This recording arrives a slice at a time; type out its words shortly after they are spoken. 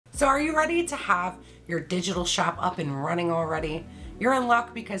So are you ready to have your digital shop up and running already? You're in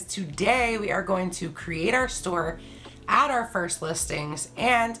luck because today we are going to create our store, add our first listings,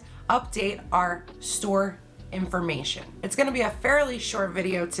 and update our store information. It's going to be a fairly short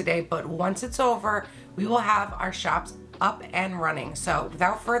video today, but once it's over, we will have our shops up and running. So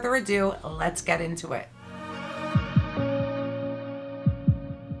without further ado, let's get into it.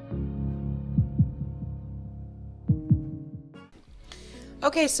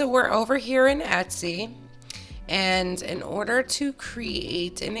 Okay, so we're over here in Etsy, and in order to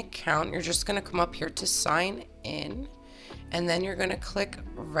create an account, you're just going to come up here to sign in, and then you're going to click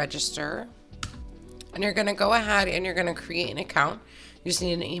register, and you're going to go ahead and you're going to create an account. You just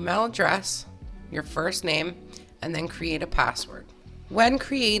need an email address, your first name, and then create a password. When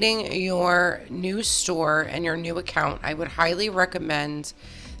creating your new store and your new account, I would highly recommend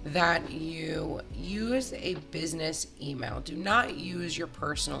that you use a business email. Do not use your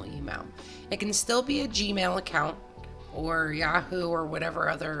personal email. It can still be a Gmail account or Yahoo or whatever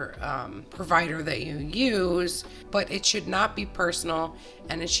other provider that you use, but it should not be personal,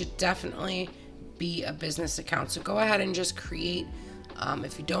 and it should definitely be a business account. So go ahead and just create,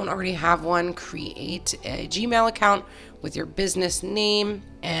 if you don't already have one, create a Gmail account with your business name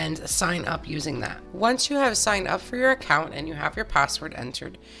and sign up using that. Once you have signed up for your account and you have your password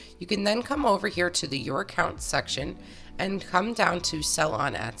entered, you can then come over here to the Your Account section and come down to Sell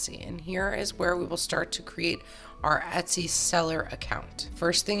on Etsy. And here is where we will start to create our Etsy seller account.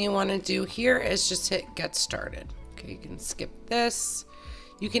 First thing you want to do here is just hit Get Started. Okay, you can skip this.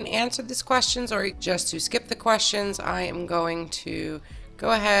 You can answer these questions, or just to skip the questions, I am going to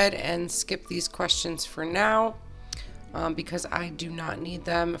go ahead and skip these questions for now because I do not need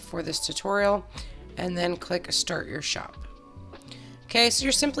them for this tutorial, and then click Start Your Shop. Okay, so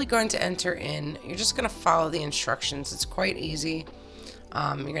you're simply going to enter in, you're just going to follow the instructions. It's quite easy.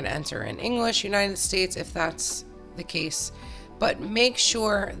 You're going to enter in English, United States, if that's the case. But make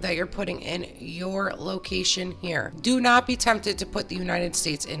sure that you're putting in your location here. Do not be tempted to put the United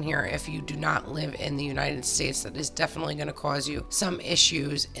States in here if you do not live in the United States. That is definitely going to cause you some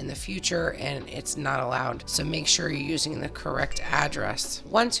issues in the future, and it's not allowed. So make sure you're using the correct address.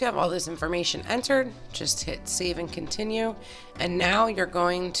 Once you have all this information entered, just hit save and continue. And now you're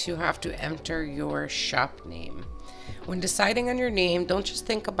going to have to enter your shop name. When deciding on your name, don't just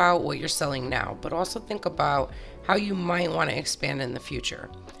think about what you're selling now, but also think about how you might want to expand in the future.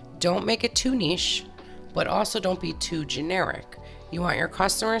 Don't make it too niche, but also don't be too generic. You want your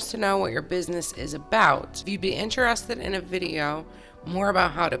customers to know what your business is about. If you'd be interested in a video more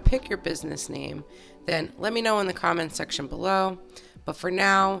about how to pick your business name, then let me know in the comment section below. But for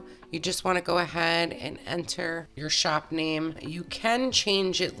now, you just want to go ahead and enter your shop name. You can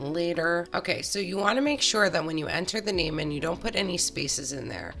change it later. Okay, so you want to make sure that when you enter the name and you don't put any spaces in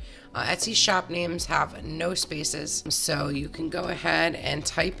there. Etsy shop names have no spaces, so you can go ahead and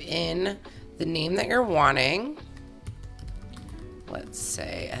type in the name that you're wanting. Let's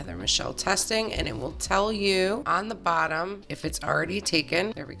say Heather Michelle Testing, and it will tell you on the bottom if it's already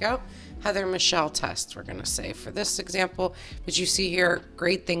taken. There we go. Heather Michelle Test, we're going to say for this example, but you see here,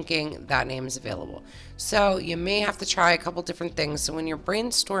 great thinking, that name is available. So you may have to try a couple different things. So when you're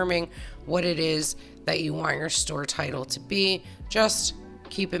brainstorming what it is that you want your store title to be, just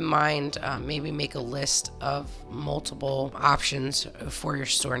keep in mind, maybe make a list of multiple options for your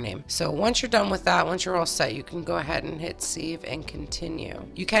store name. So once you're done with that, once you're all set, you can go ahead and hit save and continue.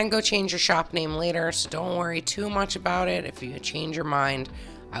 You can go change your shop name later, so don't worry too much about it. If you change your mind,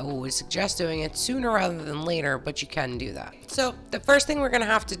 I always suggest doing it sooner rather than later, but you can do that. So the first thing we're going to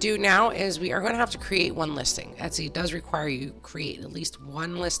have to do now is we are going to have to create one listing. Etsy does require you create at least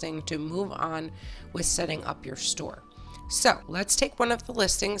one listing to move on with setting up your store. So let's take one of the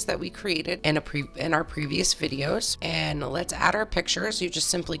listings that we created in our previous videos, and let's add our pictures. You just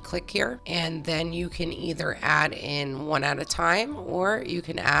simply click here, and then you can either add in one at a time, or you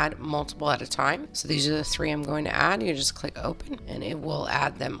can add multiple at a time. So these are the three I'm going to add. You just click open, and it will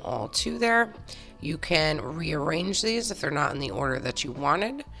add them all to there. You can rearrange these if they're not in the order that you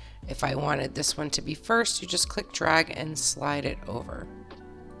wanted. If I wanted this one to be first, you just click drag and slide it over,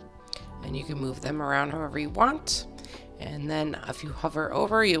 and you can move them around however you want. And then if you hover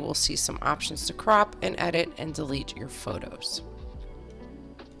over, you will see some options to crop and edit and delete your photos.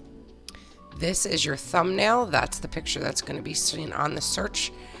 This is your thumbnail. That's the picture that's going to be seen on the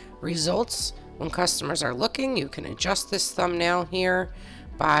search results. When customers are looking, you can adjust this thumbnail here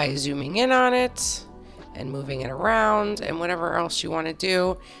by zooming in on it and moving it around and whatever else you want to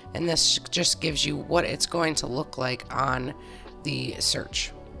do. And this just gives you what it's going to look like on the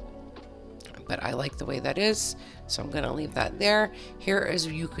search. but I like the way that is, so I'm going to leave that there. Here is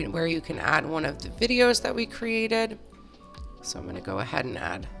where you can add one of the videos that we created. So I'm going to go ahead and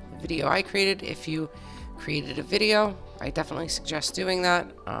add the video I created. If you created a video, I definitely suggest doing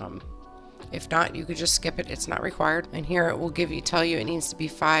that. If not, you could just skip it. It's not required. And here it will tell you it needs to be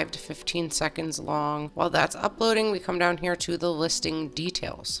 5 to 15 seconds long. While that's uploading, we come down here to the listing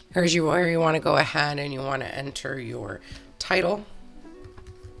details. Here's where you want to go ahead and you want to enter your title.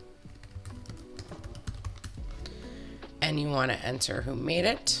 And you want to enter who made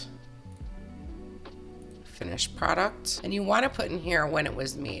it. Finished product. And you want to put in here when it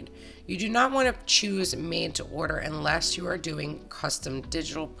was made. You do not want to choose made to order unless you are doing custom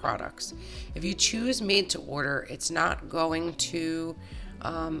digital products. If you choose made to order, it's not going to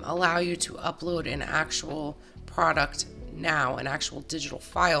allow you to upload an actual product now, an actual digital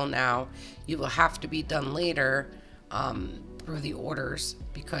file now. You will have to be done later through the orders,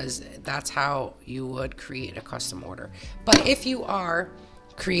 because that's how you would create a custom order. But if you are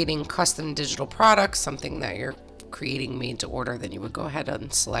creating custom digital products, something that you're creating made to order, then you would go ahead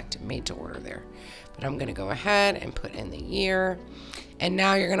and select made to order there. But I'm going to go ahead and put in the year. And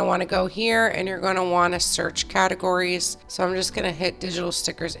now you're going to want to go here and you're going to want to search categories. So I'm just going to hit digital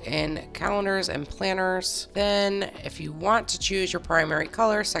stickers in calendars and planners. Then if you want to choose your primary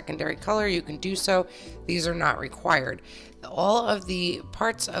color, secondary color, you can do so. These are not required. All of the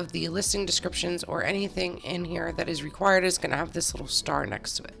parts of the listing descriptions or anything in here that is required is going to have this little star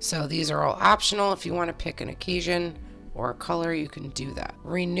next to it. So these are all optional. If you want to pick an occasion or a color, you can do that.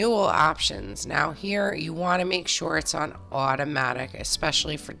 Renewal options. Now here you want to make sure it's on automatic,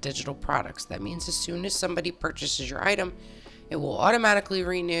 especially for digital products. That means as soon as somebody purchases your item, it will automatically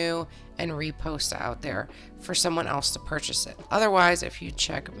renew and repost out there for someone else to purchase it. Otherwise, if you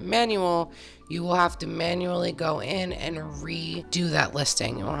check manual, you will have to manually go in and redo that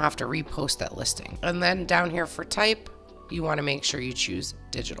listing. You'll have to repost that listing. And then down here for type, you want to make sure you choose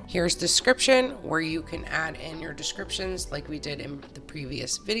digital. Here's description, where you can add in your descriptions like we did in the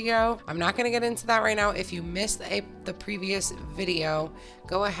previous video. I'm not going to get into that right now. If you missed the previous video,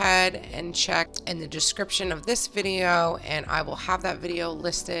 go ahead and check in the description of this video, and I will have that video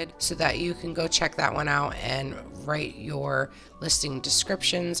listed so that you can go check that one out and write your listing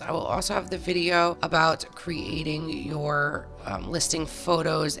descriptions. I will also have the video about creating your listing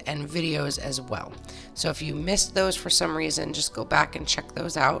photos and videos as well. So if you missed those for some reason, just go back and check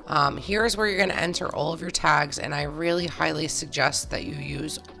those out. Here's where you're going to enter all of your tags, and I really highly suggest that you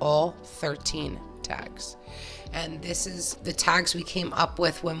use all 13 tags. And this is the tags we came up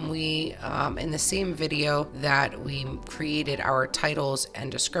with when we, in the same video that we created our titles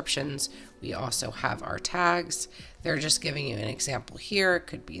and descriptions, we also have our tags. They're just giving you an example here. It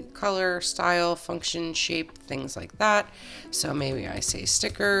could be color, style, function, shape, things like that. So maybe I say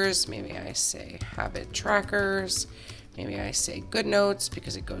stickers, maybe I say habit trackers, maybe I say good notes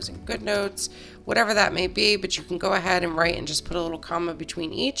because it goes in good notes, whatever that may be, but you can go ahead and write and just put a little comma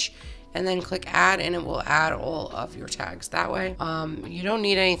between each, and then click add, and it will add all of your tags that way. You don't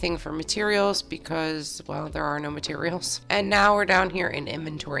need anything for materials because, well, there are no materials. And now we're down here in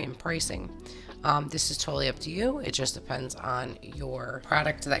inventory and pricing. This is totally up to you. It just depends on your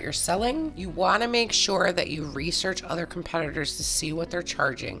product that you're selling. You want to make sure that you research other competitors to see what they're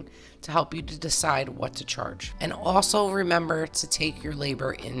charging to help you to decide what to charge. And also remember to take your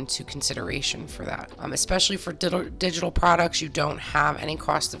labor into consideration for that. Especially for digital products, you don't have any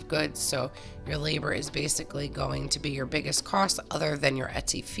cost of goods, so your labor is basically going to be your biggest cost other than your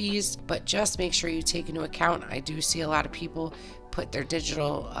Etsy fees. But just make sure you take into account, I do see a lot of people put their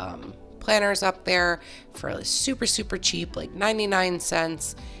digital planners up there for super cheap, like 99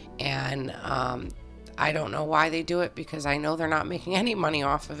 cents, and I don't know why they do it, because I know they're not making any money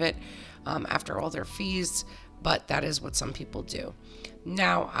off of it after all their fees, but that is what some people do.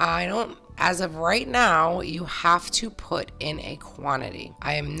 Now, as of right now, you have to put in a quantity.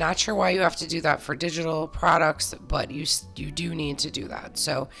 I am not sure why you have to do that for digital products, but you do need to do that.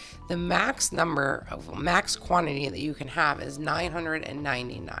 So the max quantity that you can have is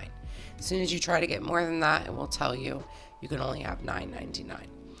 999. As soon as you try to get more than that, it will tell you you can only have $9.99.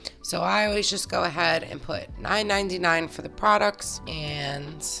 So I always just go ahead and put $9.99 for the products,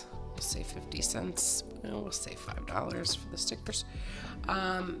 and we'll say 50 cents. We'll say $5 for the stickers.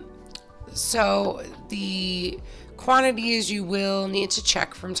 So the quantities you will need to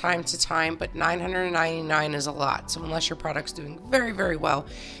check from time to time, but $999 is a lot. So unless your product's doing very well,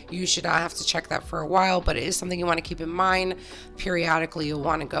 you should not have to check that for a while, but it is something you want to keep in mind. Periodically, you'll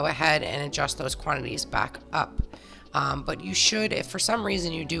want to go ahead and adjust those quantities back up. But you should, if for some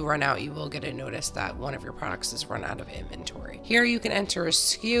reason you do run out, you will get a notice that one of your products is run out of inventory. Here you can enter a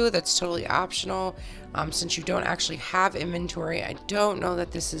SKU. That's totally optional. Since you don't actually have inventory, I don't know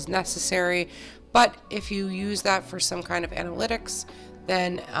that this is necessary, but if you use that for some kind of analytics,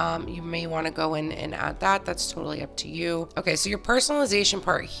 then you may want to go in and add that. That's totally up to you. Okay, so your personalization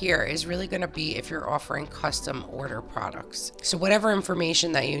part here is really going to be if you're offering custom order products. So whatever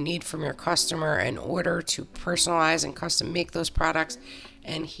information that you need from your customer in order to personalize and custom make those products,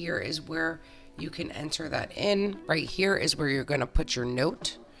 and here is where you can enter that in. Right here is where you're going to put your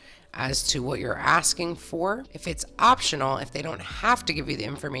note as to what you're asking for. If it's optional, if they don't have to give you the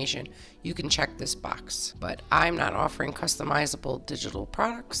information, you can check this box. But I'm not offering customizable digital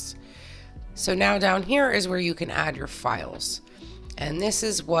products. So now down here is where you can add your files. And this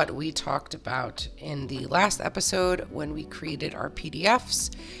is what we talked about in the last episode when we created our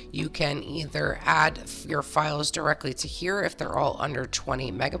PDFs. You can either add your files directly to here if they're all under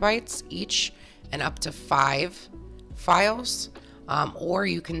 20 megabytes each and up to 5 files. Or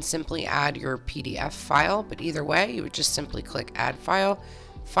you can simply add your PDF file, but either way, you would just simply click add file,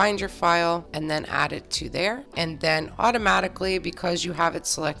 find your file, and then add it to there. And then automatically, because you have it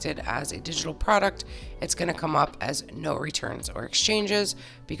selected as a digital product, it's going to come up as no returns or exchanges,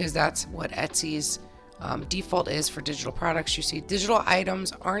 because that's what Etsy's default is for digital products. You see digital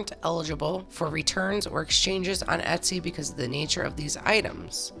items aren't eligible for returns or exchanges on Etsy because of the nature of these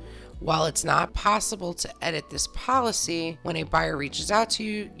items. While it's not possible to edit this policy, when a buyer reaches out to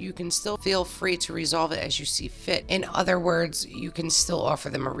you, you can still feel free to resolve it as you see fit. In other words, you can still offer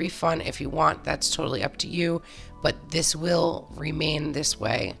them a refund if you want. That's totally up to you, but this will remain this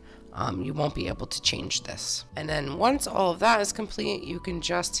way. You won't be able to change this. And then once all of that is complete, you can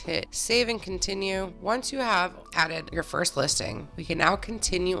just hit save and continue. Once you have added your first listing, we can now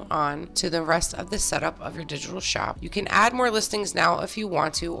continue on to the rest of the setup of your digital shop. You can add more listings now if you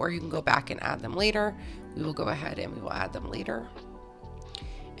want to, or you can go back and add them later. We will go ahead and we will add them later.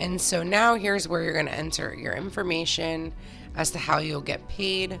 And so now here's where you're going to enter your information as to how you'll get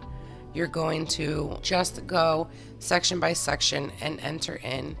paid. You're going to just go section by section and enter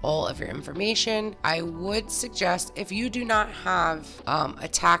in all of your information. I would suggest, if you do not have a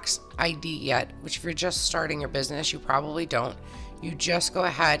tax ID yet, which if you're just starting your business, you probably don't, you just go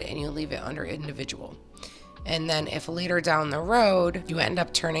ahead and you leave it under individual. And then if later down the road, you end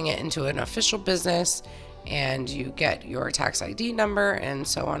up turning it into an official business and you get your tax ID number and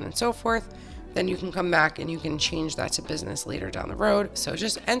so on and so forth, then you can come back and you can change that to business later down the road. So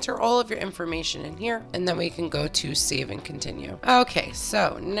just enter all of your information in here and then we can go to save and continue. Okay,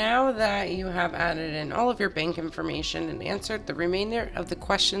 so now that you have added in all of your bank information and answered the remainder of the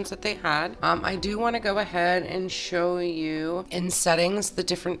questions that they had, I do want to go ahead and show you in settings the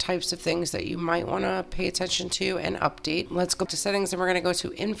different types of things that you might want to pay attention to and update. Let's go to settings and we're going to go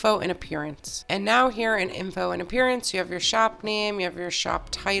to info and appearance. And now here in info and appearance, you have your shop name, you have your shop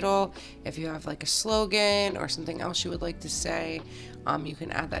title. If you have like a slogan or something else you would like to say, you can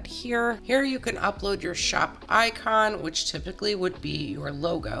add that here. Here you can upload your shop icon, which typically would be your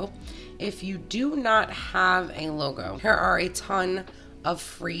logo. If you do not have a logo, here are a ton of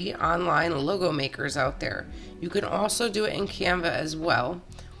free online logo makers out there. You can also do it in Canva as well,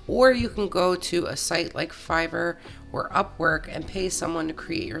 or you can go to a site like Fiverr or Upwork and pay someone to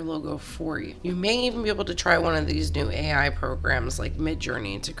create your logo for you. You may even be able to try one of these new AI programs like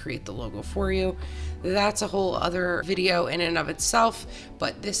Midjourney to create the logo for you. That's a whole other video in and of itself,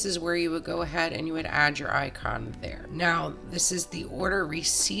 but this is where you would go ahead and you would add your icon there. Now, this is the order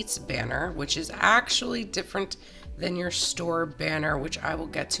receipts banner, which is actually different than your store banner, which I will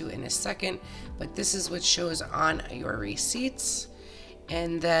get to in a second, but this is what shows on your receipts.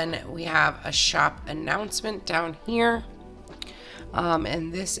 And then we have a shop announcement down here.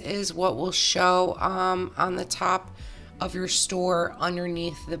 And this is what will show on the top of your store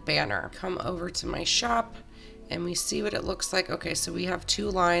underneath the banner. Come over to my shop and we see what it looks like. Okay, so we have two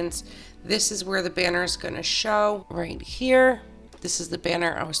lines. This is where the banner is going to show right here. This is the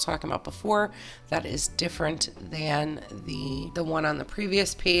banner I was talking about before. That is different than the one on the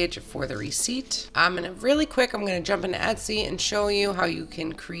previous page for the receipt. I'm gonna really quick, I'm gonna jump into Etsy and show you how you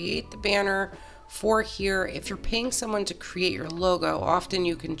can create the banner for here. If you're paying someone to create your logo, often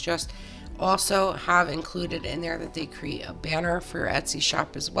you can just also have included in there that they create a banner for your Etsy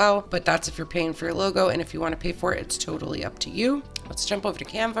shop as well, but that's if you're paying for your logo, and if you want to pay for it, it's totally up to you. Let's jump over to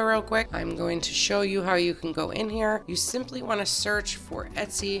Canva real quick. I'm going to show you how you can go in here. You simply want to search for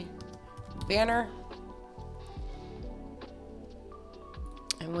Etsy banner,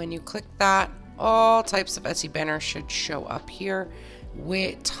 and when you click that, all types of Etsy banners should show up here.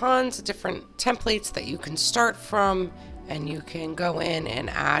 with tons of different templates that you can start from, and you can go in and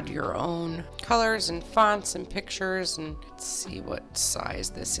add your own colors and fonts and pictures. And let's see what size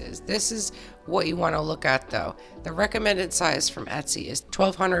this is. This is what you want to look at though. The recommended size from Etsy is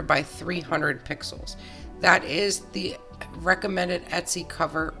 1200 by 300 pixels. That is the recommended Etsy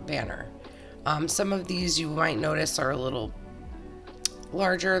cover banner. Some of these you might notice are a little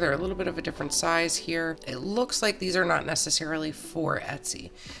larger. They're a little bit of a different size here. It looks like these are not necessarily for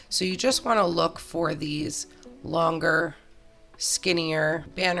Etsy. So you just want to look for these longer, skinnier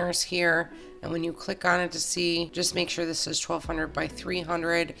banners here. And when you click on it to see, just make sure this is 1200 by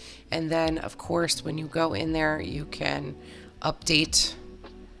 300. And then of course, when you go in there, you can update,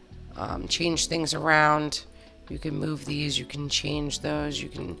 change things around. You can move these, you can change those, you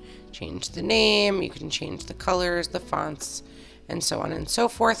can change the name, you can change the colors, the fonts, and so on and so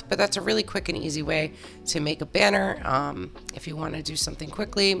forth. But that's a really quick and easy way to make a banner. If you want to do something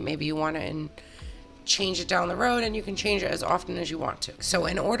quickly, maybe you want to change it down the road, and you can change it as often as you want to. So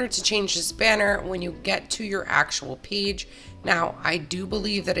in order to change this banner, when you get to your actual page, now I do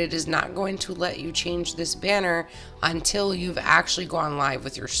believe that it is not going to let you change this banner until you've actually gone live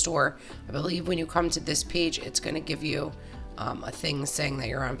with your store. I believe when you come to this page, it's going to give you a thing saying that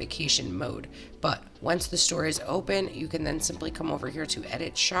you're on vacation mode. But once the store is open, you can then simply come over here to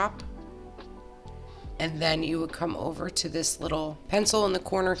edit shop. And then you would come over to this little pencil in the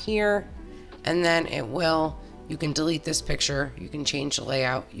corner here. And then you can delete this picture, you can change the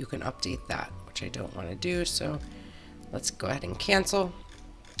layout, you can update that, which I don't want to do. So let's go ahead and cancel.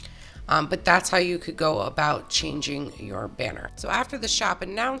 But that's how you could go about changing your banner. So after the shop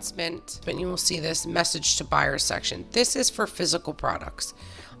announcement, you will see this message to buyers section. This is for physical products.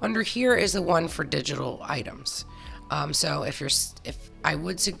 Under here is the one for digital items. So if I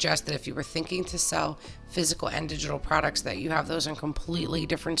would suggest that if you were thinking to sell physical and digital products, that you have those in completely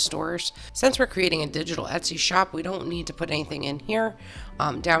different stores. Since we're creating a digital Etsy shop, we don't need to put anything in here.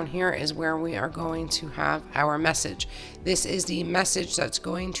 Down here is where we are going to have our message. This is the message that's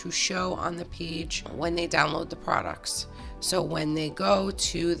going to show on the page when they download the products. So when they go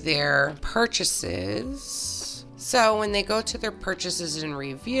to their purchases, and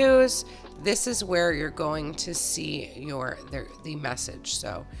reviews, this is where you're going to see the message.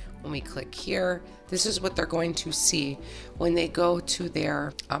 So when we click here, this is what they're going to see when they go to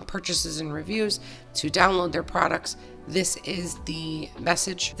their purchases and reviews to download their products. This is the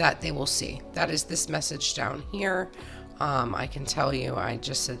message that they will see. That is this message down here. I can tell you, I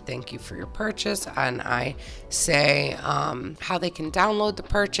just said thank you for your purchase, and I say how they can download the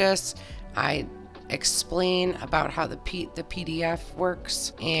purchase. I explain about how the PDF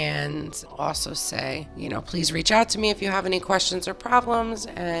works, and also say, please reach out to me if you have any questions or problems,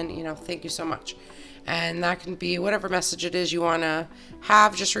 and thank you so much. And that can be whatever message it is you want to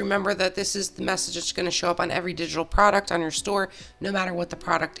have. Just remember that this is the message that's going to show up on every digital product on your store, no matter what the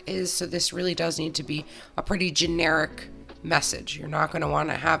product is. So this really does need to be a pretty generic message. You're not going to want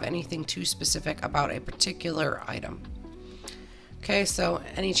to have anything too specific about a particular item. Okay, so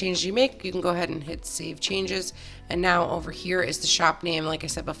any changes you make, you can go ahead and hit save changes. And now over here is the shop name, like I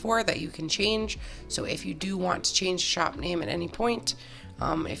said before, that you can change. So if you do want to change the shop name at any point,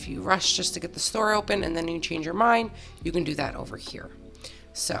 if you rush just to get the store open and then you change your mind, you can do that over here.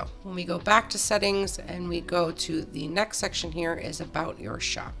 So when we go back to settings and we go to the next section, here is about your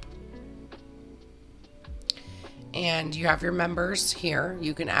shop. And you have your members here.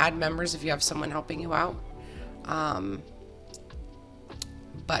 You can add members if you have someone helping you out.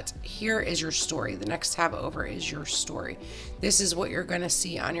 But here is your story. The next tab over is your story. This is what you're going to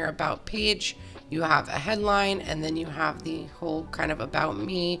see on your about page. You have a headline, and then you have the whole kind of about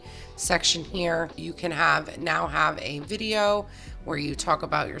me section here. You can now have a video where you talk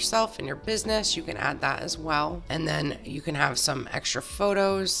about yourself and your business. You can add that as well. And then you can have some extra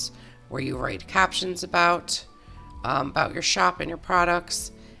photos where you write captions about your shop and your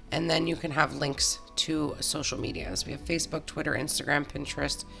products. And then you can have links to social medias. We have Facebook, Twitter, Instagram,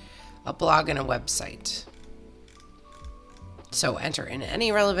 Pinterest, a blog, and a website. So enter in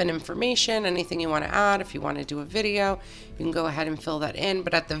any relevant information, anything you want to add. If you want to do a video, you can go ahead and fill that in.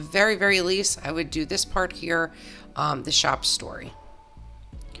 But at the very, very least, I would do this part here, the shop story.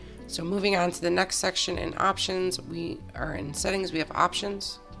 So moving on to the next section in options, we are in settings, we have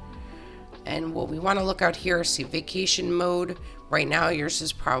options. And what we want to look out here is see vacation mode. Right now yours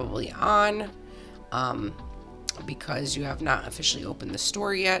is probably on because you have not officially opened the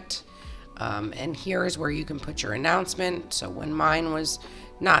store yet. And here is where you can put your announcement. So when mine was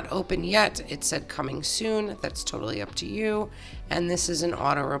not open yet, it said coming soon. That's totally up to you. And this is an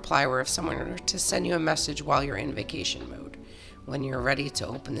auto reply where if someone were to send you a message while you're in vacation mode, When you're ready to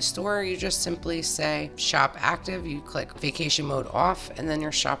open the store, you just simply say shop active, you click vacation mode off, and then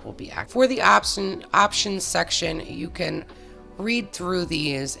your shop will be active. For the options section, you can read through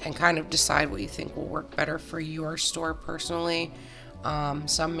these and kind of decide what you think will work better for your store personally.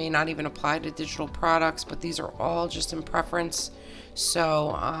 Some may not even apply to digital products, but these are all just in preference.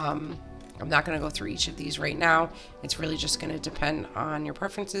 So I'm not going to go through each of these right now. It's really just going to depend on your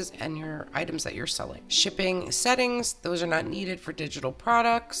preferences and your items that you're selling. Shipping settings, those are not needed for digital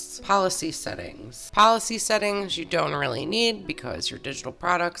products. Policy settings. Policy settings you don't really need because your digital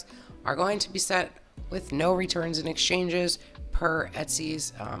products are going to be set with no returns and exchanges per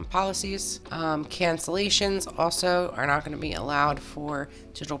Etsy's policies. Cancellations also are not going to be allowed for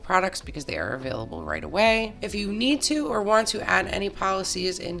digital products because they are available right away. If you need to or want to add any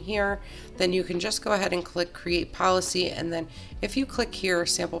policies in here, then you can just go ahead and click create policy, and then if you click here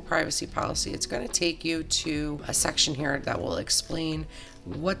sample privacy policy, it's going to take you to a section here that will explain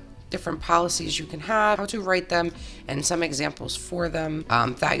what different policies you can have, how to write them, and some examples for them.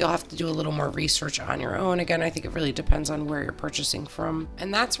 That you'll have to do a little more research on your own. Again, I think it really depends on where you're purchasing from.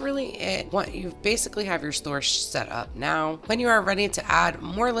 And that's really it. You basically have your store set up. Now, when you are ready to add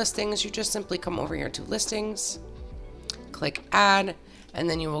more listings, you just simply come over here to listings, click add, and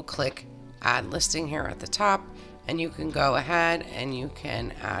then you will click add listing here at the top, and you can go ahead and you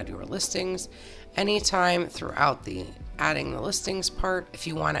can add your listings anytime throughout the adding the listings part. If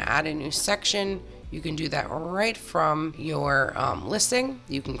you want to add a new section, you can do that right from your listing.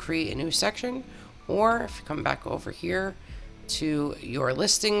 You can create a new section, or if you come back over here to your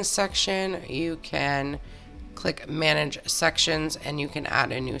listings section, you can click manage sections and you can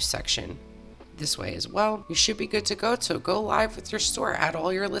add a new section this way as well. You should be good to go. So go live with your store, add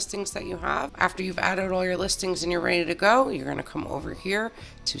all your listings that you have. After you've added all your listings and you're ready to go, you're going to come over here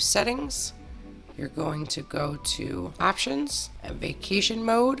to settings. You're going to go to options and vacation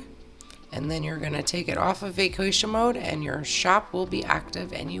mode, and then you're going to take it off of vacation mode and your shop will be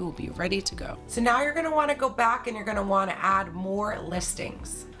active and you will be ready to go. So now you're going to want to go back and you're going to want to add more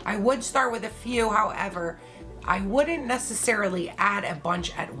listings. I would start with a few, however, I wouldn't necessarily add a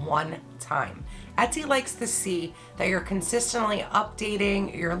bunch at one time. Etsy likes to see that you're consistently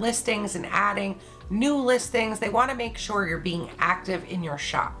updating your listings and adding new listings. They want to make sure you're being active in your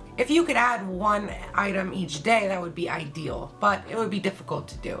shop. If you could add one item each day, that would be ideal, but it would be difficult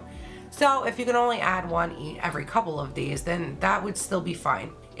to do. So if you can only add one every couple of days, then that would still be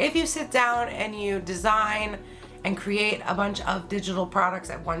fine. If you sit down and you design and create a bunch of digital products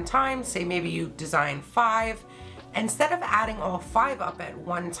at one time, say maybe you design 5, instead of adding all 5 up at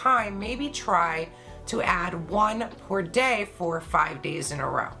one time, maybe try to add 1 per day for 5 days in a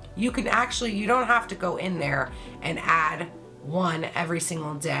row. You can actually, you don't have to go in there and add 1 every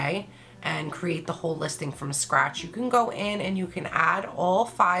single day and create the whole listing from scratch. You can go in and you can add all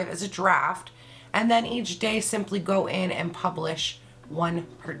 5 as a draft, and then each day simply go in and publish 1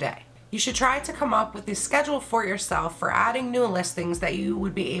 per day. You should try to come up with a schedule for yourself for adding new listings that you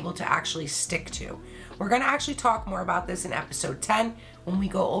would be able to actually stick to. We're going to actually talk more about this in episode 10 when we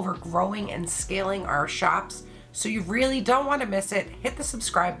go over growing and scaling our shops. So you really don't want to miss it. Hit the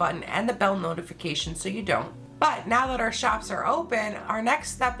subscribe button and the bell notification so you don't. But now that our shops are open, our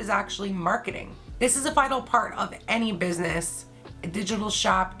next step is actually marketing. This is a vital part of any business. A digital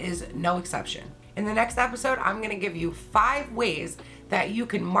shop is no exception. In the next episode, I'm going to give you 5 ways that you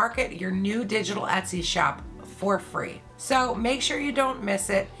can market your new digital Etsy shop for free. So make sure you don't miss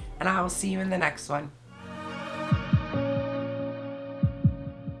it, and I will see you in the next one.